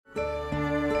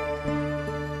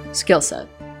Skill Set,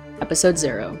 Episode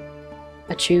 0.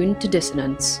 Attuned to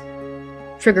Dissonance.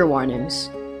 Trigger warnings.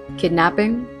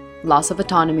 Kidnapping, loss of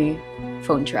autonomy,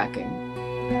 phone tracking.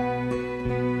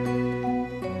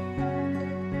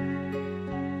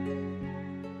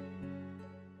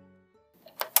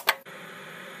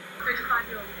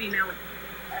 Female.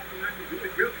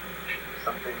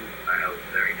 Something I held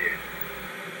very dear.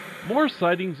 More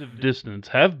sightings of dissonance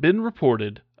have been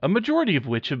reported, a majority of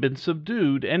which have been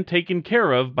subdued and taken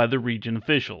care of by the region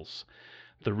officials.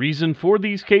 The reason for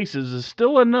these cases is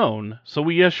still unknown, so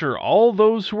we assure all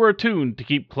those who are attuned to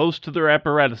keep close to their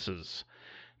apparatuses.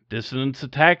 Dissonance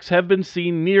attacks have been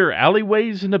seen near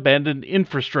alleyways and abandoned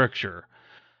infrastructure.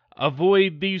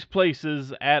 Avoid these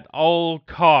places at all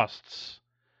costs.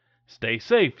 Stay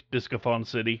safe, Discophon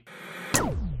City.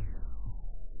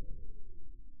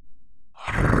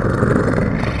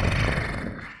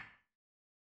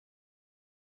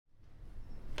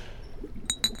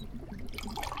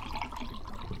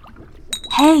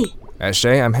 Hey,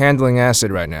 Ashay, I'm handling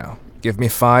acid right now. Give me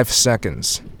 5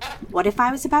 seconds. what if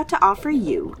I was about to offer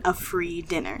you a free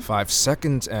dinner? 5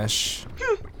 seconds, Ash.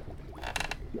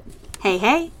 Hey,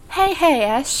 hey. Hey,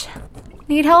 Ash.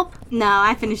 Need help? No,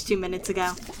 I finished 2 minutes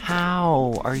ago.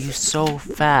 How are you so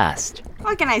fast?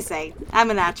 What can I say?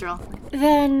 I'm a natural.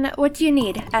 Then what do you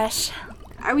need, Ash?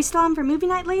 Are we still on for movie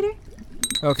night later?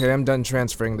 Okay, I'm done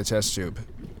transferring the test tube.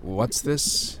 What's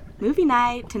this? Movie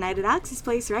night tonight at Alex's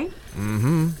place, right?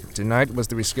 Tonight was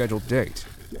the rescheduled date.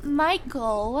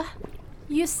 Michael,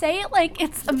 you say it like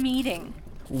it's a meeting.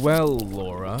 Well,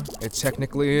 Laura, it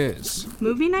technically is.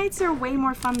 Movie nights are way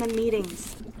more fun than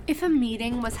meetings. If a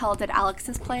meeting was held at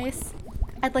Alex's place,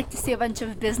 I'd like to see a bunch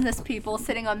of business people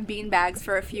sitting on beanbags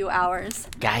for a few hours.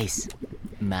 Guys,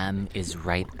 Ma'am is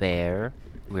right there.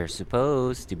 We're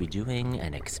supposed to be doing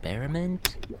an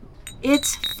experiment.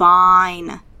 It's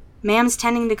fine. Ma'am's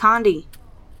tending to Condi.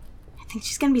 I think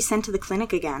she's gonna be sent to the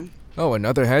clinic again. Oh,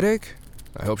 another headache?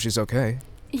 I hope she's okay.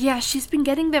 Yeah, she's been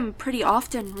getting them pretty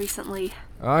often recently.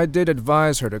 I did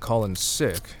advise her to call in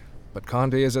sick, but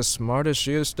Condi is as smart as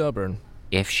she is stubborn.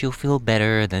 If she'll feel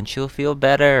better, then she'll feel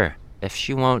better. If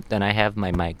she won't, then I have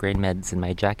my migraine meds in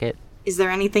my jacket. Is there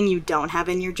anything you don't have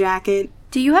in your jacket?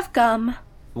 Do you have gum?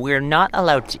 We're not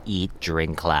allowed to eat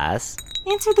during class.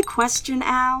 Answer the question,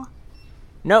 Al.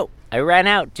 No, I ran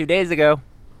out 2 days ago.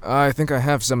 I think I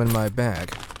have some in my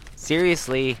bag.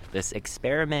 Seriously, this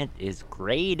experiment is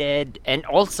graded and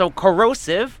also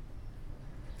corrosive.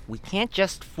 We can't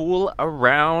just fool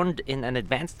around in an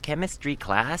advanced chemistry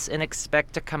class and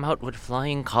expect to come out with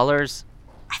flying colors.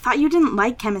 I thought you didn't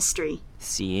like chemistry.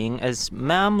 Seeing as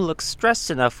Ma'am looks stressed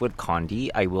enough with Condi,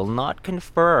 I will not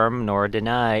confirm nor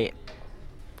deny.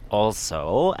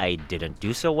 Also, I didn't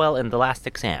do so well in the last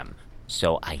exam,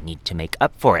 so I need to make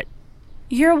up for it.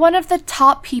 You're one of the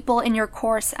top people in your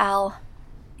course, Al.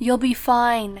 You'll be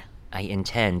fine. I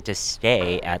intend to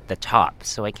stay at the top,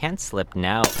 so I can't slip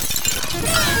now.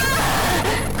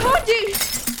 Condi!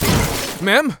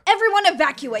 Ma'am? Everyone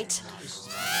evacuate!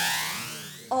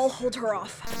 I'll hold her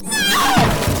off.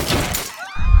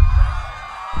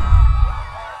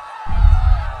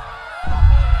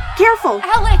 Careful!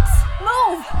 Alex,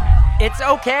 move! It's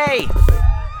okay!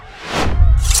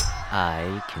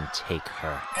 I can take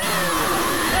her.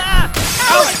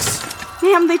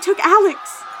 Ma'am, they took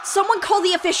Alex! Someone call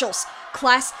the officials.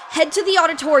 Class, head to the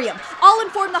auditorium. I'll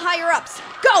inform the higher-ups.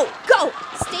 Go! Go!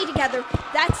 Stay together.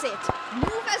 That's it.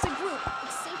 Move as a group.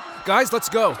 It's safer. Guys, let's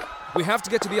go. We have to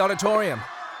get to the auditorium.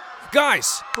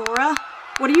 Guys! Laura,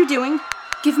 what are you doing?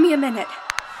 Give me a minute.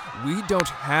 We don't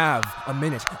have a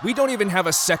minute. We don't even have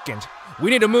a second.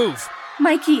 We need to move.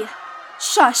 Mikey,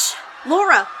 shush.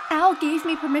 Laura! Al gave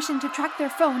me permission to track their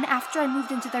phone after I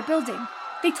moved into their building.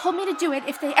 They told me to do it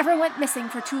if they ever went missing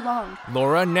for too long.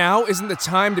 Laura, now isn't the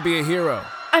time to be a hero.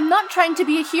 I'm not trying to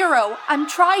be a hero. I'm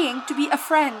trying to be a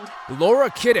friend. Laura,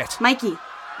 kid it. Mikey,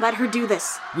 let her do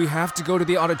this. We have to go to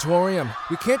the auditorium.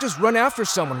 We can't just run after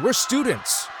someone. We're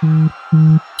students.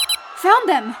 Found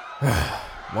them.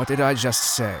 What did I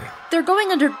just say? They're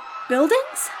going under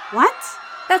buildings? What?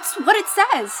 That's what it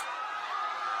says.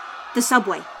 The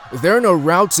subway. There are no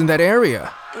routes in that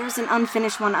area. There's an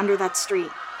unfinished one under that street.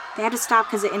 They had to stop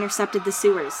because it intercepted the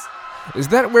sewers. Is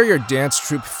that where your dance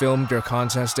troupe filmed their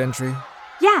contest entry?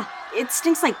 Yeah, it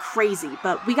stinks like crazy,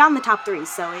 but we got in the top 3,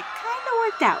 so it kinda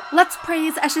worked out. Let's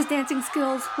praise Ash's dancing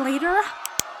skills later.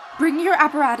 Bring your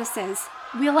apparatuses.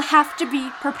 We'll have to be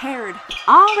prepared.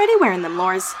 Already wearing them,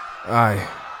 Lors. I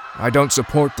don't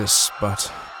support this, but...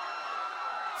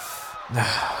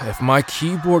 if my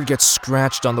keyboard gets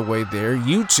scratched on the way there,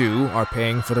 you two are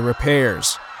paying for the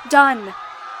repairs. Done.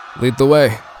 Lead the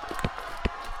way.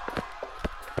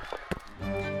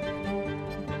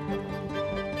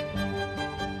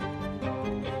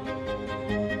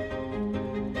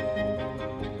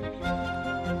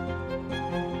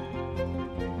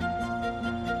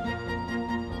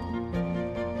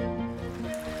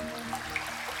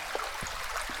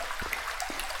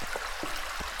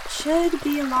 should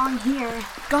be along here.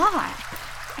 God,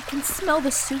 I can smell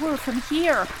the sewer from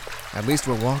here. At least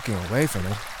we're walking away from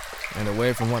it, and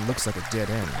away from what looks like a dead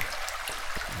end.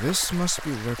 This must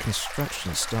be where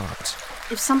construction stopped.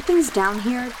 If something's down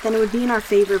here, then it would be in our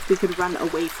favor if we could run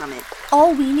away from it.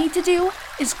 All we need to do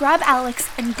is grab Alex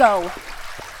and go.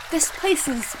 This place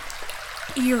is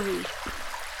eerie.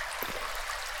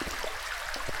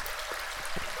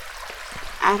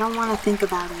 I don't want to think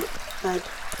about it, but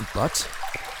But?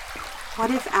 what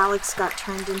if Alex got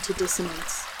turned into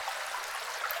dissonance?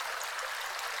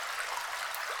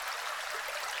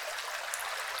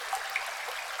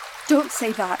 Don't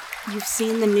say that. You've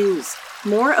seen the news.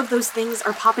 More of those things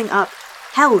are popping up.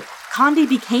 Hell, Condi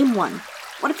became one.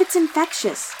 What if it's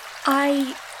infectious?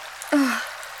 I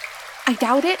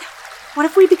doubt it. What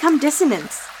if we become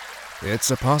dissonance?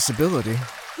 It's a possibility.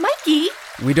 Mikey!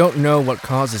 We don't know what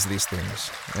causes these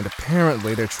things, and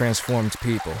apparently they're transformed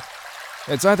people.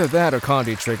 It's either that or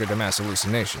Condi triggered a mass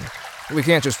hallucination. We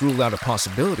can't just rule out a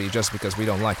possibility just because we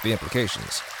don't like the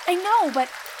implications. I know, but...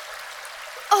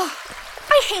 Oh,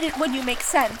 I hate it when you make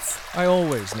sense. I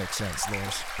always make sense,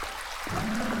 Loris.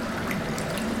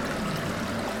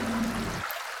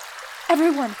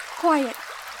 Everyone, quiet.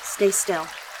 Stay still.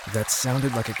 That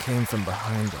sounded like it came from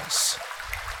behind us.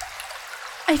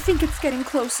 I think it's getting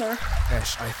closer.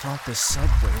 Esh, I thought this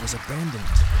subway was abandoned.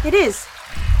 It is.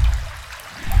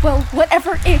 Well,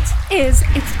 whatever it is,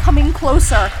 it's coming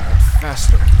closer.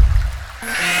 Faster.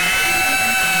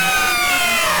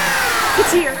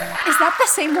 It's here. Is that the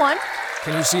same one?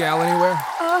 Can you see Al anywhere?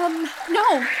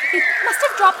 No. It must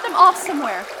have dropped them off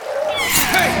somewhere.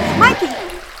 Hey! Mikey,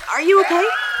 are you okay?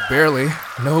 Barely.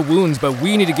 No wounds, but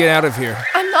we need to get out of here.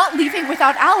 I'm not leaving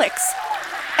without Alex.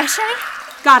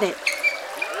 Eshe? Got it.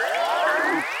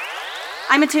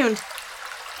 I'm attuned.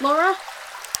 Laura?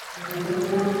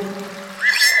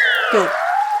 Good.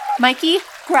 Mikey,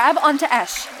 grab onto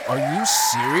Esh. Are you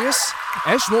serious?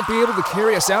 Esh won't be able to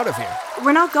carry us out of here.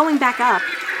 We're not going back up.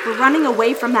 We're running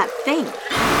away from that thing.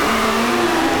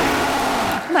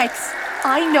 Mikes,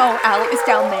 I know Al is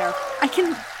down there.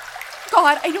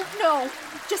 God, I don't know.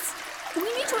 We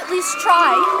need to at least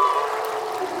try.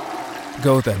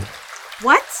 Go then.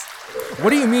 What? What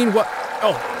do you mean, what?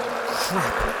 Oh,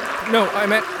 crap. No, I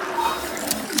meant...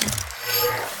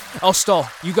 I'll stall.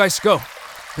 You guys go.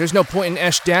 There's no point in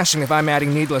Esh dashing if I'm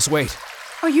adding needless weight.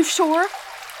 Are you sure?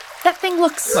 That thing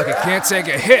looks... Like it can't take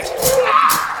a hit.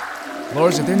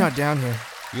 Loris, if they're not down here,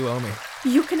 you owe me.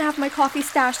 You can have my coffee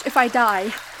stashed if I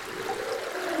die.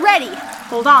 Ready.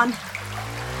 Hold on.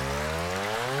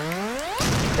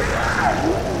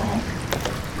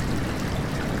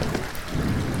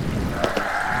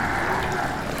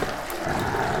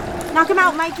 Knock him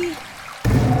out, Mikey.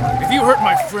 If you hurt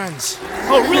my friends,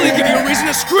 I'll really give you a reason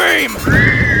to scream!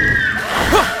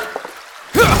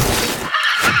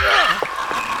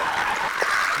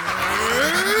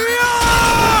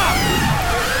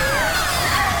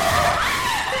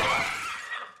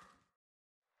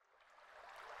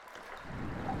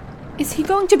 Is he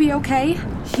going to be okay?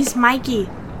 He's Mikey.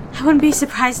 I wouldn't be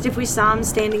surprised if we saw him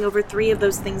standing over 3 of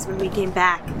those things when we came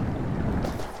back.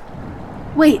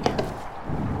 Wait.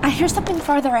 I hear something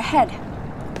farther ahead.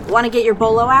 Want to get your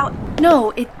bolo out? No,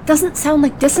 it doesn't sound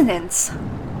like dissonance.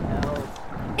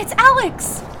 It's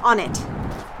Alex! On it.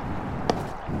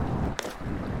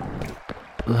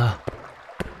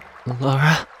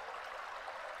 Laura?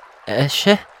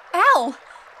 Eshe? Al!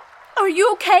 Are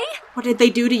you okay? What did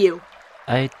they do to you?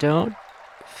 I don't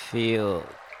feel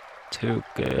too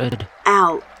good.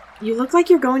 Al, you look like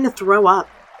you're going to throw up.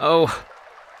 Oh,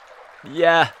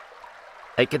 yeah.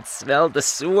 I can smell the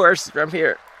sewers from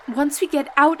here. Once we get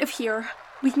out of here,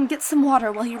 we can get some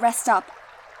water while you rest up.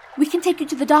 We can take you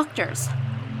to the doctors.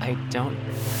 I don't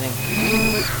think...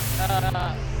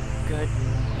 good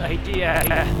idea.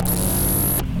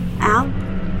 Al?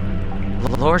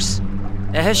 Loris?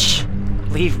 Esh?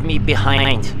 Leave me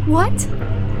behind. What?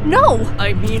 No!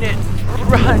 I mean it.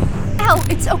 Run! Al,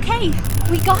 it's okay.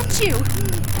 We got you.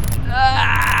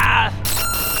 Ah!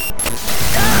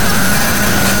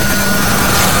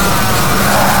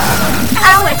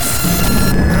 Alex!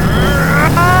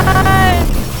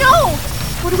 No!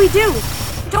 What do we do?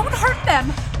 Don't hurt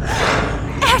them!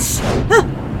 Ash!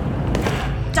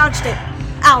 Dodged it.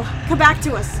 Al, come back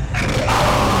to us.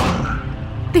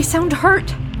 They sound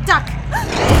hurt. Duck!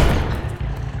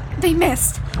 They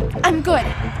missed. I'm good.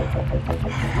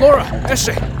 Laura,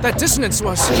 Eshe, that dissonance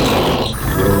was...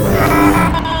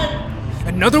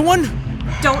 Another one?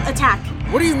 Don't attack.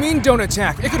 What do you mean, don't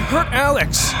attack? It could hurt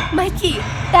Alex. Mikey,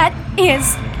 that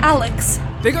is Alex.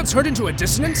 They got turned into a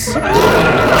dissonance?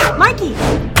 Mikey!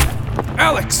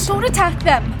 Alex! Don't attack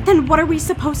them! Then what are we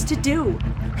supposed to do?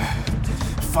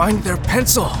 Find their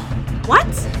pencil. What?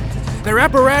 Their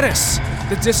apparatus.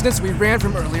 The distance we ran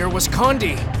from earlier was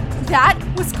Condi. That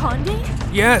was Condi?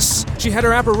 Yes, she had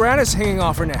her apparatus hanging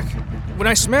off her neck. When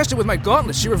I smashed it with my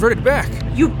gauntlet, she reverted back.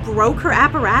 You broke her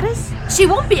apparatus? She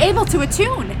won't be able to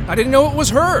attune. I didn't know it was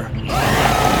her.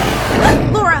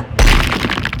 Laura!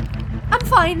 I'm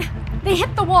fine. They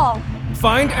hit the wall.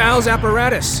 Find Al's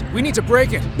apparatus. We need to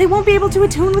break it. They won't be able to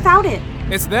attune without it.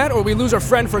 It's that or we lose our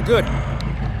friend for good.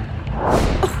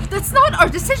 Oh, that's not our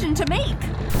decision to make.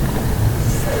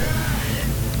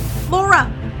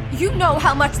 Laura! You know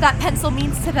how much that pencil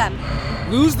means to them.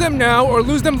 Lose them now or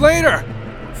lose them later.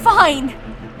 Fine.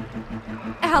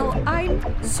 Al, I'm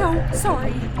so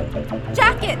sorry.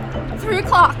 Jacket! 3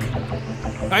 o'clock.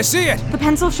 I see it. The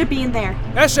pencil should be in there.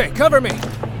 Eshe, cover me.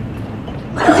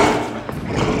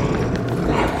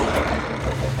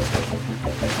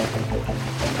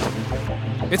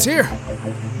 It's here.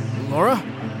 Laura?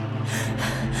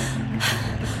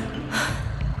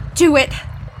 Do it.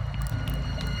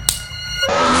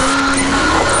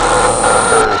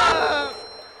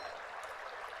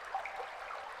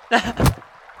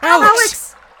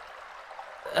 Alex!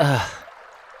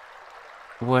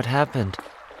 What happened?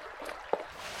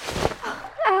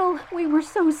 Al, we were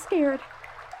so scared.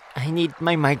 I need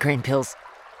my migraine pills.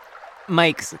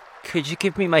 Mike, could you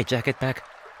give me my jacket back?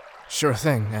 Sure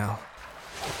thing, Al.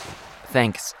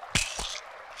 Thanks.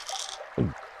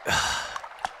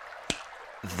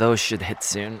 Those should hit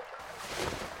soon.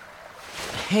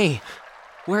 Hey,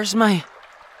 where's my...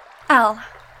 Al,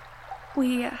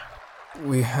 we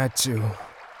had to.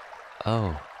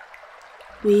 Oh.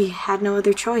 We had no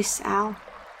other choice, Al.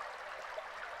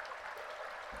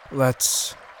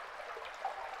 Let's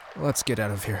get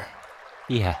out of here.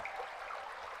 Yeah.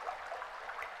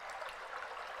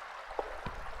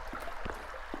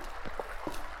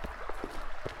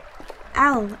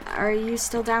 Al, are you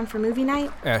still down for movie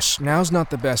night? Ash, now's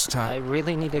not the best I time.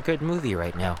 really need a good movie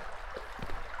right now.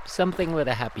 Something with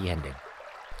a happy ending.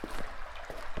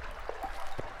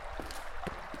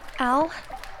 Al,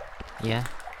 Yeah?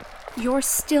 you're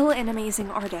still an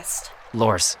amazing artist.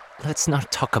 Lors, let's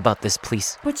not talk about this,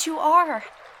 please. But you are.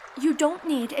 You don't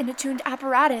need an attuned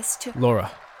apparatus to...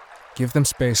 Laura, give them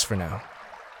space for now.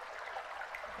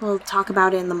 We'll talk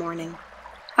about it in the morning.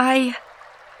 I'll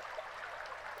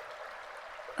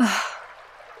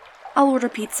order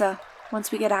pizza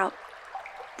once we get out.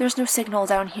 There's no signal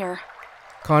down here.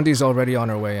 Condi's already on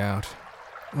her way out.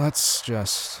 Let's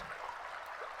just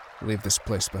leave this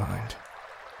place behind.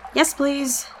 Yes,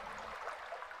 please.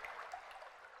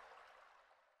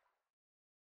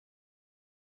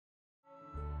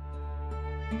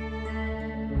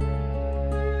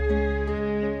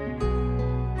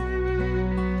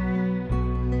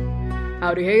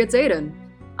 Howdy, hey, it's Aiden.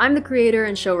 I'm the creator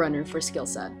and showrunner for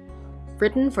Skillset,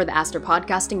 written for the Aster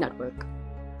Podcasting Network.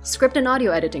 Script and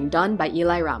audio editing done by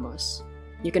Eli Ramos.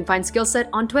 You can find Skillset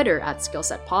on Twitter at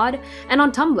SkillsetPod and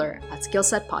on Tumblr at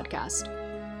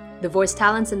SkillsetPodcast. The voice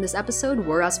talents in this episode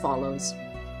were as follows: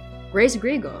 Grace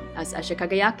Grigo as Eshe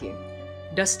Kagayaki,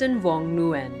 Dustin Vong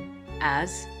Nguyen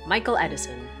as Michael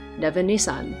Edison, Devin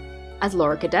Nisan as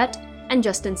Laura Cadet, and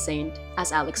Justin Saint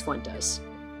as Alex Fuentes.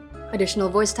 Additional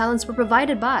voice talents were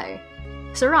provided by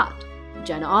Sarat,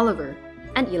 Jenna Oliver,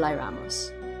 and Eli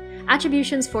Ramos.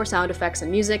 Attributions for sound effects and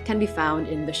music can be found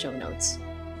in the show notes.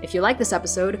 If you like this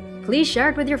episode, please share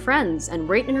it with your friends and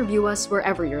rate and review us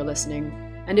wherever you're listening.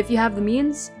 And if you have the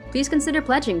means, please consider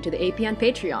pledging to the APN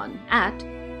Patreon at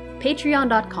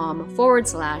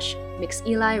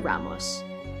patreon.com/MixEliRamos.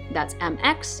 That's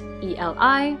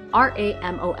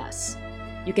MXELIRAMOS.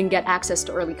 You can get access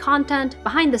to early content,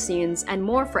 behind the scenes, and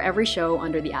more for every show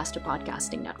under the Aster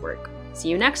Podcasting Network. See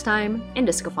you next time in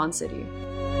Discophon City.